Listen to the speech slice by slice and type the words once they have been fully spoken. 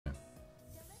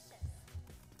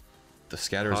The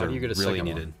scatters are really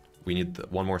needed. We need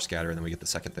one more scatter, and then we get the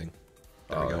second thing.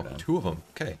 There we go. Right, 2 of them.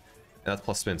 Okay. And that's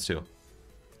plus spins, too.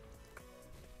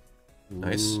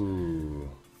 Nice. Ooh.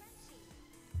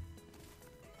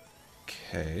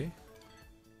 Okay.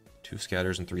 2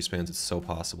 scatters and 3 spins. It's so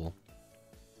possible.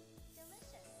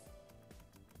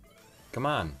 Come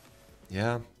on.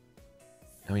 Yeah.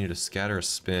 Now we need to scatter a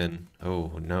spin.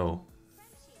 Oh, no.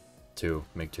 2.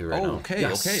 Make 2 right now. Okay,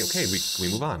 yes. Okay.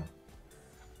 We move on.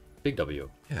 Big W.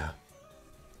 Yeah.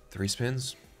 3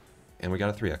 spins. And we got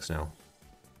a 3x now.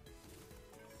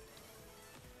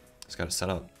 Just got to set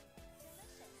up.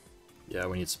 Yeah,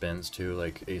 we need spins too,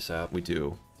 like ASAP. We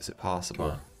do. Is it possible?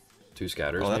 Come on. 2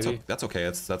 scatters, maybe? Maybe? That's okay.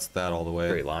 That's that all the way.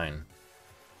 Great line.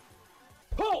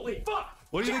 Holy fuck!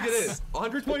 What do you think it is?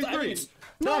 123.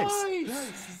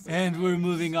 Nice. And we're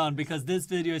moving on because this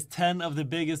video is 10 of the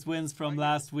biggest wins from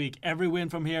last week. Every win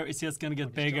from here is just gonna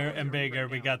get bigger and bigger.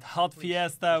 We got Hot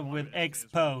Fiesta with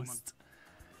Xposed.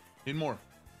 Need more.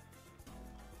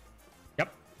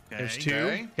 Yep. There's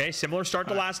 2. Okay, similar start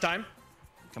to last time.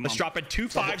 Let's drop in 2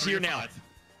 5s here now.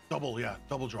 Double, yeah,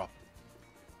 double drop.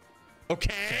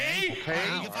 Okay.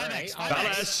 Wow.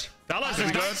 Fellas,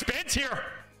 there's 9 spins here.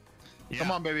 Yeah.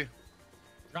 Come on, baby.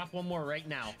 Drop one more right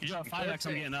now. You drop 5x,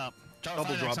 I'm getting up.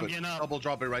 Double drop it. Double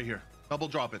drop it right here. Double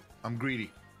drop it. I'm greedy.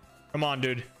 Come on,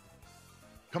 dude.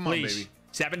 Come on, Please. baby.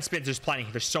 7 spins. There's plenty.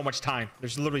 There's so much time.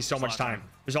 There's literally so much time.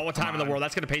 There's all the time in the world.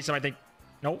 That's gonna pace him, I think.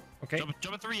 Nope. Okay.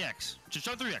 Jump a 3x. Just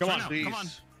jump 3x. Come on, right now. Come on.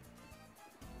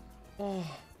 Oh.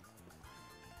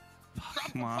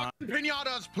 Come on.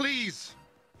 Pinatas, please.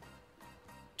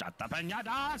 Shut the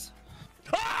pinatas.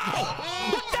 Oh!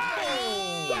 What the?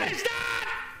 What is that?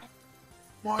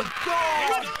 My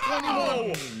God!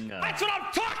 Oh! That's what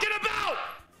I'm talking about!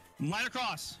 Line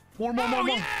across. More.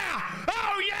 Yeah!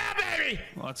 Oh yeah, baby!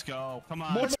 Let's go. Come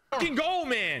on. Let's fucking go,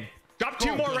 man. Drop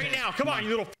 2 more right now. Come on,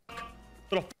 you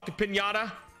little fucking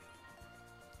pinata.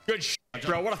 Good shit,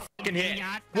 bro. What a fucking hit.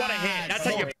 What a hit. That's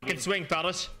how you fucking swing,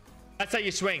 fellas. That's how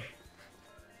you swing.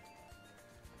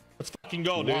 Let's fucking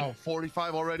go, dude. Wow,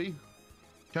 45 already.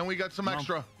 Can we get some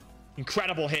extra?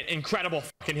 Incredible hit. Incredible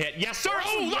fucking hit. Yes, sir.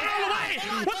 Oh, yeah. All the way.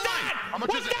 What's that?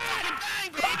 What's that?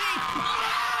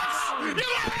 You want me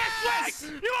to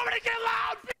swing? You want me to get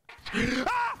loud, bitch?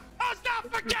 I'll stop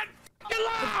forgetting fucking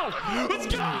loud. Let's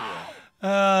go.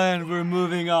 And we're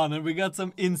moving on, and we got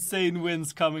some insane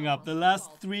wins coming up. The last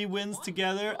 3 wins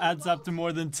together adds up to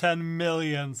more than 10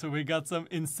 million, so we got some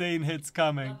insane hits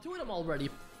coming. 2 of them already.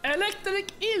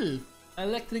 Electric Eel.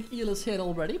 Electric Eel is here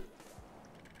already.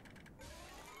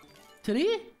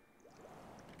 3.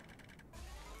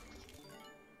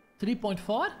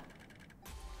 3.4.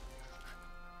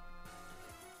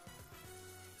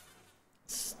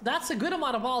 That's a good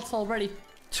amount of alts already.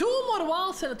 2 more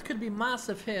alts and it could be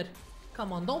massive hit.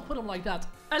 Come on, don't put them like that.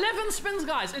 11 spins,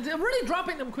 guys. It's really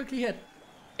dropping them quickly here.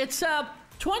 It's a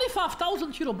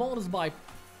 25,000 euro bonus buy.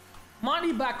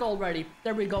 Money back already.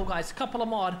 There we go, guys. Couple of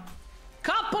more.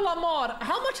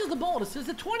 How much is the bonus? Is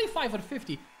it 25 or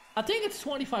 50? I think it's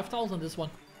 25,000 this one.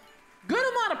 Good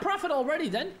amount of profit already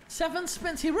then. 7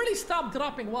 spins. He really stopped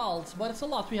dropping wilds, but it's a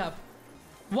lot we have.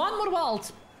 1 more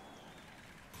wild.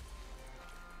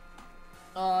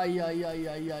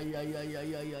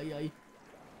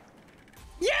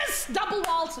 Yes! Double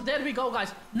wilds. There we go,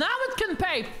 guys. Now it can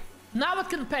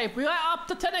pay. We are up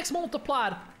to 10x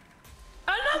multiplier.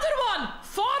 Another one.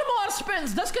 4 more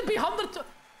spins. This could be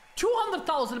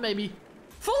 200,000 maybe.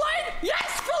 Full line.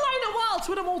 Yes, full line of wilds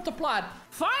with a multiplier.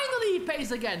 Finally he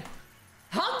pays again.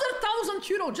 100,000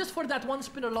 euro just for that 1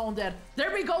 spin alone there.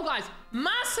 There we go, guys.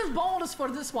 Massive bonus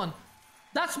for this one.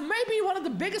 That's maybe one of the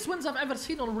biggest wins I've ever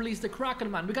seen on release, the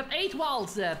Kraken, man. We got 8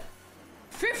 wilds there.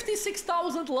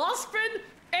 56,000 last spin.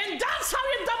 And that's how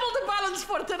you double the balance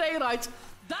for today, right?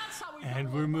 That's how we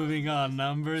And we're moving on.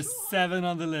 Number 7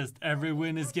 on the list. Every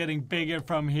win is getting bigger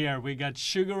from here. We got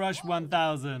Sugar Rush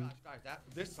 1000.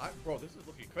 Bro, this is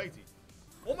looking crazy.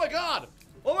 Oh my god!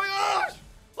 Oh my gosh!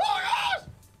 Oh my gosh!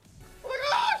 Oh my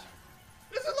gosh!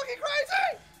 This is looking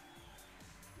crazy!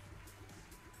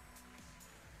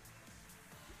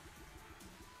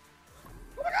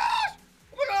 Oh my gosh!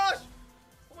 Oh my gosh!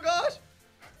 Oh my gosh!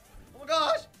 Oh my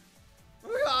gosh! Oh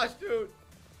my gosh, dude!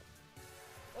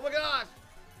 Oh my gosh!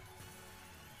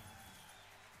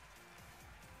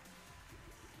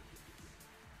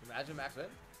 Imagine max win.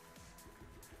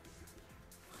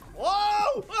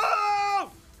 Whoa!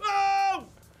 Whoa! Whoa!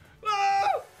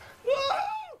 Whoa!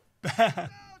 Whoa!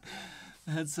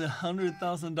 That's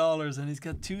 $100,000 and he's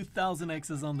got 2,000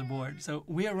 X's on the board. So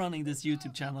we are running this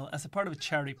YouTube channel as a part of a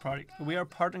charity project. We are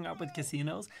partnering up with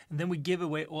casinos and then we give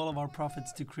away all of our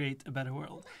profits to create a better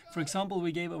world. For example,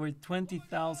 we gave over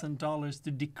 $20,000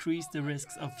 to decrease the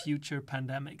risks of future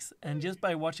pandemics. And just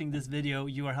by watching this video,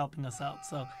 you are helping us out.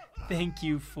 So thank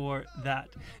you for that.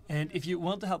 And if you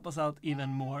want to help us out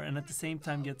even more and at the same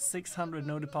time get 600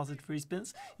 no deposit free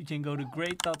spins, you can go to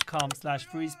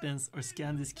great.com/free spins or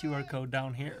scan this QR code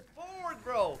down here. Forward,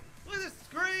 bro. Look at this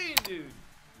screen, dude.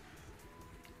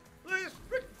 Look at this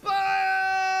frick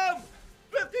BAM!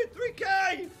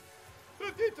 53K!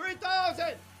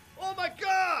 53,000! Oh my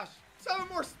gosh! 7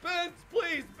 more spins,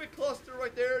 please. Big cluster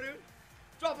right there, dude.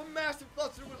 Drop a massive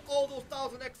cluster with all those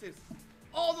 1,000 X's.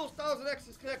 All those 1,000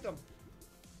 X's, connect them.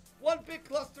 One big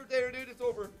cluster there, dude. It's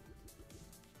over.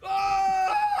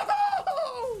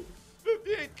 Oh!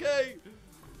 58K!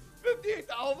 58!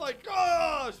 Oh my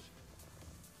gosh!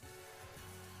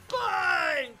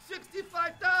 Bang!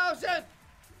 65,000!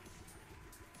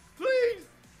 Please!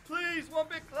 Please, one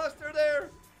big cluster there.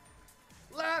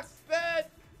 Last spin.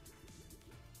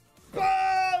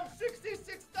 Boom!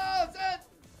 66,000!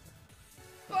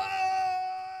 Boom!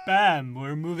 Bam!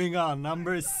 We're moving on.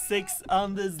 Number 6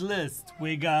 on this list.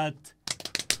 We got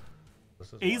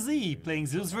AyeZee playing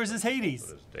Zeus versus Hades.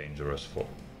 It's dangerous for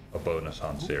a bonus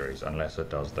hunt series unless it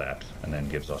does that and then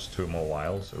gives us 2 more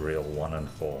wilds, a real 1 and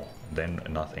 4. Then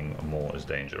nothing more is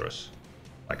dangerous.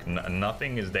 Like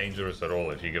nothing is dangerous at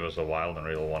all if you give us a wild and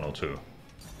real 1 or 2.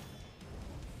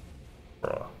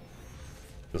 Bruh.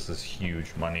 This is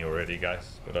huge money already,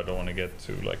 guys, but I don't want to get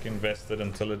too like invested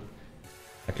until it.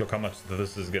 Like, look how much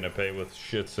this is gonna pay with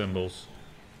shit symbols.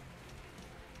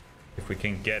 If we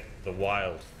can get the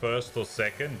wild first or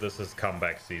second, this is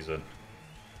comeback season.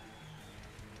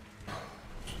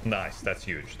 Nice, that's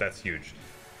huge, that's huge.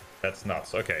 That's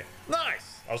nuts, okay.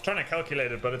 Nice! I was trying to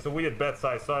calculate it, but it's a weird bet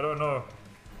size, so I don't know.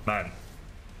 Man.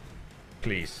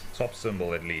 Please, top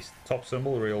symbol at least. Top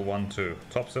symbol, real 1, 2.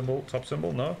 Top symbol,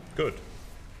 no? Good.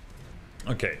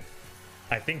 Okay.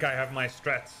 I think I have my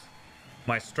strats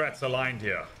aligned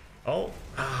here. Oh,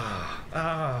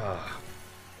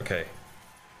 okay.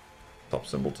 Top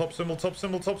symbol, top symbol, top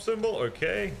symbol, top symbol.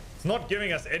 Okay. It's not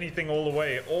giving us anything all the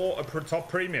way or a top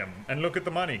premium. And look at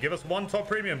the money. Give us 1 top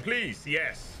premium, please.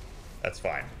 Yes. That's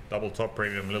fine. Double top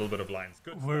premium, a little bit of lines.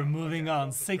 Good. We're moving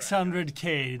on.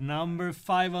 600K. Number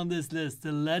 5 on this list.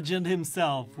 The legend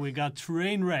himself. We got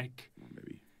Trainwreck.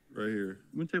 Right here.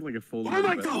 I'm gonna take like a full. Oh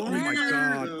my god! Oh my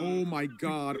god! Oh my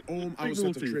god! Oh, I was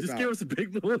about to trip out. Just give us a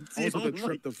big multi. I was about to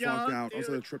trip the fuck out. I was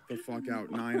about to trip the fuck out.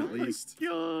 9 at least.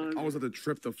 I was about to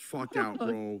trip the fuck out,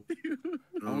 bro.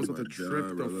 I was about to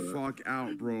trip the fuck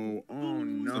out, bro. Oh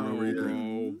no,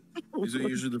 bro. These are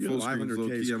usually the full screens.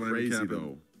 500K is crazy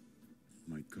though.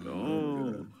 My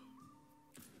god.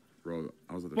 Bro,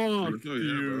 I was about to freak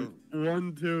you.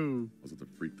 1, 2. I was about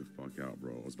to freak the fuck out,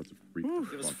 bro. I was about to freak the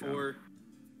fuck out. 4.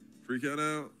 Freak out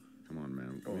now. Come on,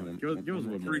 man. Give us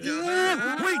one more. Freak out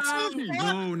now. Wait!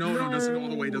 No, doesn't go all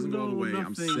the way. Doesn't go all the way.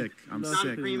 I'm sick. I'm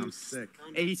sick. I'm sick.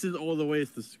 Aces all the way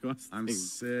is disgusting. I'm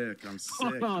sick. I'm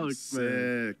sick. I'm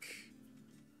sick.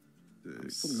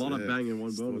 It's a lot of bang in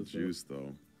one bonus. Juice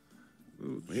though.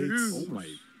 Juice. Oh my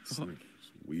god.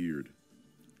 It's weird.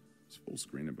 It's full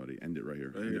screen it, buddy. End it right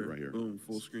here. End it right here. Boom.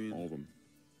 Full screen. All of them.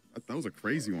 That was a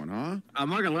crazy one, huh? I'm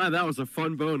not gonna lie. That was a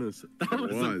fun bonus. That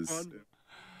was. A fun...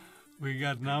 We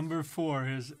got number 4,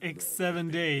 here's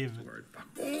X7 Dave.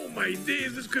 Oh my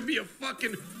days, this could be a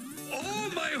fucking...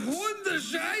 Oh my Honda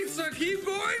Scheiße, keep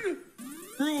going?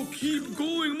 Bro, keep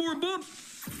going, more bump.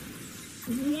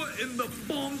 What in the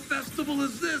bomb festival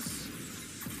is this?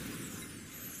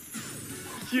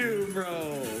 You,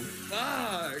 bro.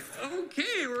 Fuck.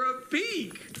 Okay, we're at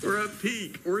peak. We're at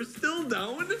peak. We're still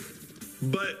down,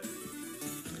 but...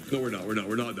 No, we're not.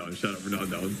 We're not down. Shut up. We're not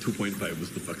down. 2.5 was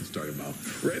the fucking start amount.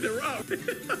 Right there, we're up.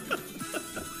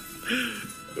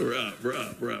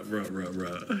 We're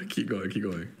up. Keep going.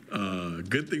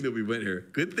 Good thing that we went here.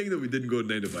 Good thing that we didn't go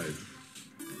 9 to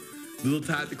 5. Little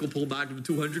tactical pullback of the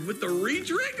 200 with the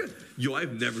reach rig. Yo,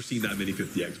 I've never seen that many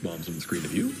 50x bombs on the screen.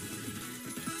 Have you?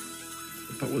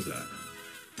 What was that?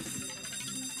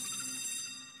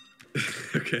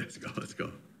 Okay, let's go.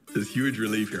 There's huge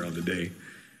relief here on the day.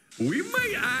 We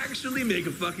might actually make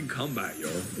a fucking comeback, yo.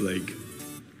 Like,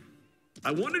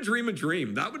 I want to dream a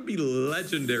dream. That would be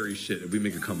legendary shit if we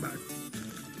make a comeback.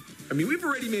 I mean, we've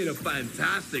already made a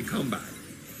fantastic comeback.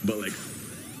 But, like,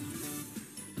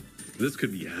 this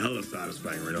could be hella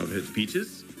satisfying right now. If it hits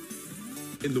peaches,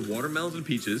 in the watermelons and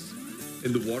peaches,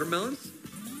 in the watermelons,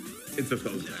 it's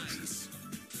 1,000x.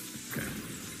 Okay.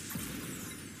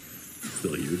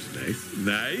 Still huge. Nice.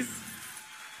 Nice.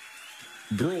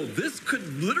 Bro, this could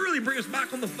literally bring us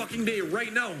back on the fucking day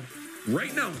right now.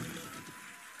 Right now.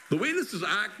 The way this is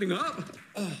acting up.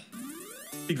 Oh,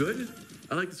 be good.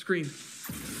 I like the screen.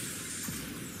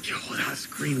 Yo, that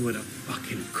screen would have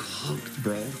fucking cooked,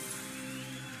 bro.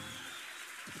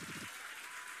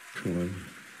 Come on.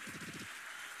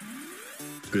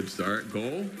 Good start.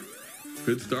 Go.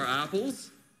 Good start, apples.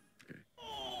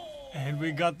 And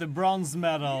we got the bronze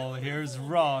medal. Here's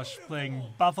Rosh playing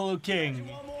Buffalo King.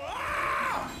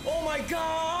 Oh my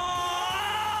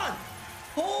god!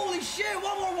 Holy shit,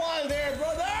 one more while there,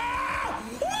 brother!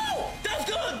 Woo! That's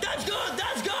good, that's good,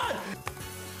 that's good!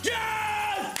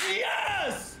 Yes!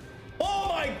 Yes! Oh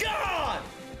my god!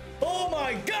 Oh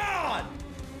my god!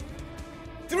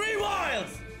 3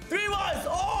 wilds! 3 wilds,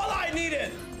 all I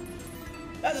needed!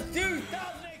 That's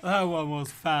 2,000. That one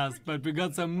was fast, but we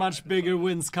got some much bigger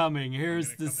wins coming.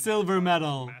 Here's the silver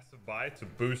medal. Massive buy to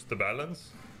boost the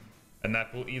balance. And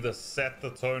that will either set the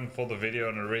tone for the video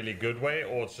in a really good way,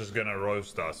 or it's just gonna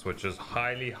roast us, which is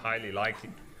highly, highly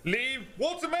likely. Leave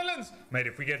watermelons! Mate,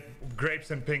 if we get grapes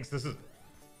and pinks, this is...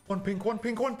 One pink, one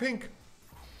pink, one pink.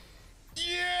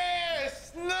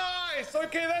 Yes! Nice!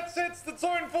 Okay, that sets the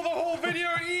tone for the whole video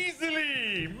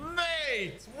easily!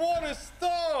 Mate, what a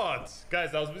start!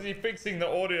 Guys, I was busy fixing the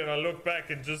audio and I looked back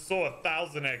and just saw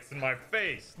 1000x in my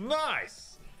face.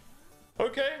 Nice!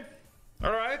 Okay,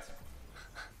 alright.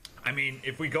 I mean,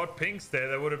 if we got pinks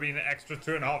there would have been an extra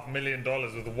 $2.5 million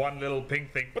with one little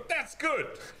pink thing, but that's good.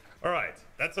 All right,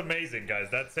 that's amazing,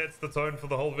 guys. That sets the tone for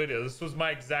the whole video. This was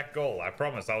my exact goal. I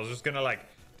promise. I was just gonna like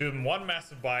do them one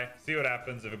massive buy, see what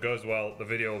happens. If it goes well, the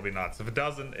video will be nuts. If it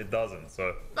doesn't, it doesn't.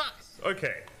 So nice.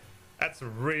 Okay, that's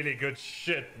really good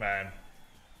shit, man.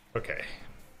 Okay,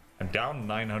 I'm down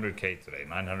 900k today,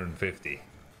 950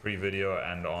 pre-video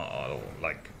and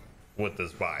like with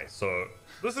this buy. So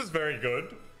this is very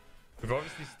good. We've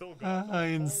obviously still got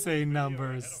insane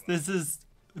numbers. This is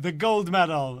the gold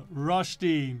medal,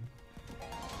 Roshtein.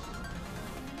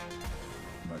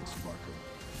 Nice fucker.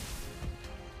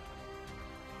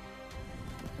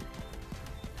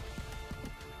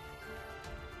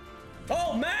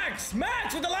 Oh, Max!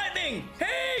 Max with the lightning!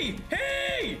 Hey!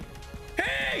 Hey!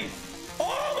 Hey!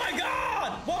 Oh my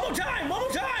god! One more time! One more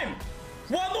time!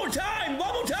 One more time!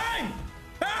 One more time!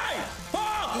 Hey!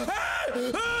 Oh!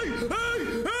 Hey! Hey! Hey!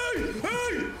 Hey!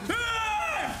 Hey! Hey!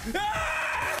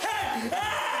 Hey!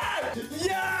 Hey!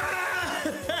 Yeah!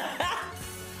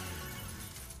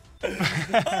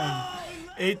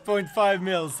 8.5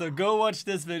 mil, so go watch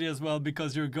this video as well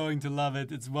because you're going to love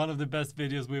it. It's one of the best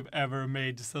videos we've ever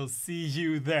made, so see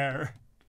you there.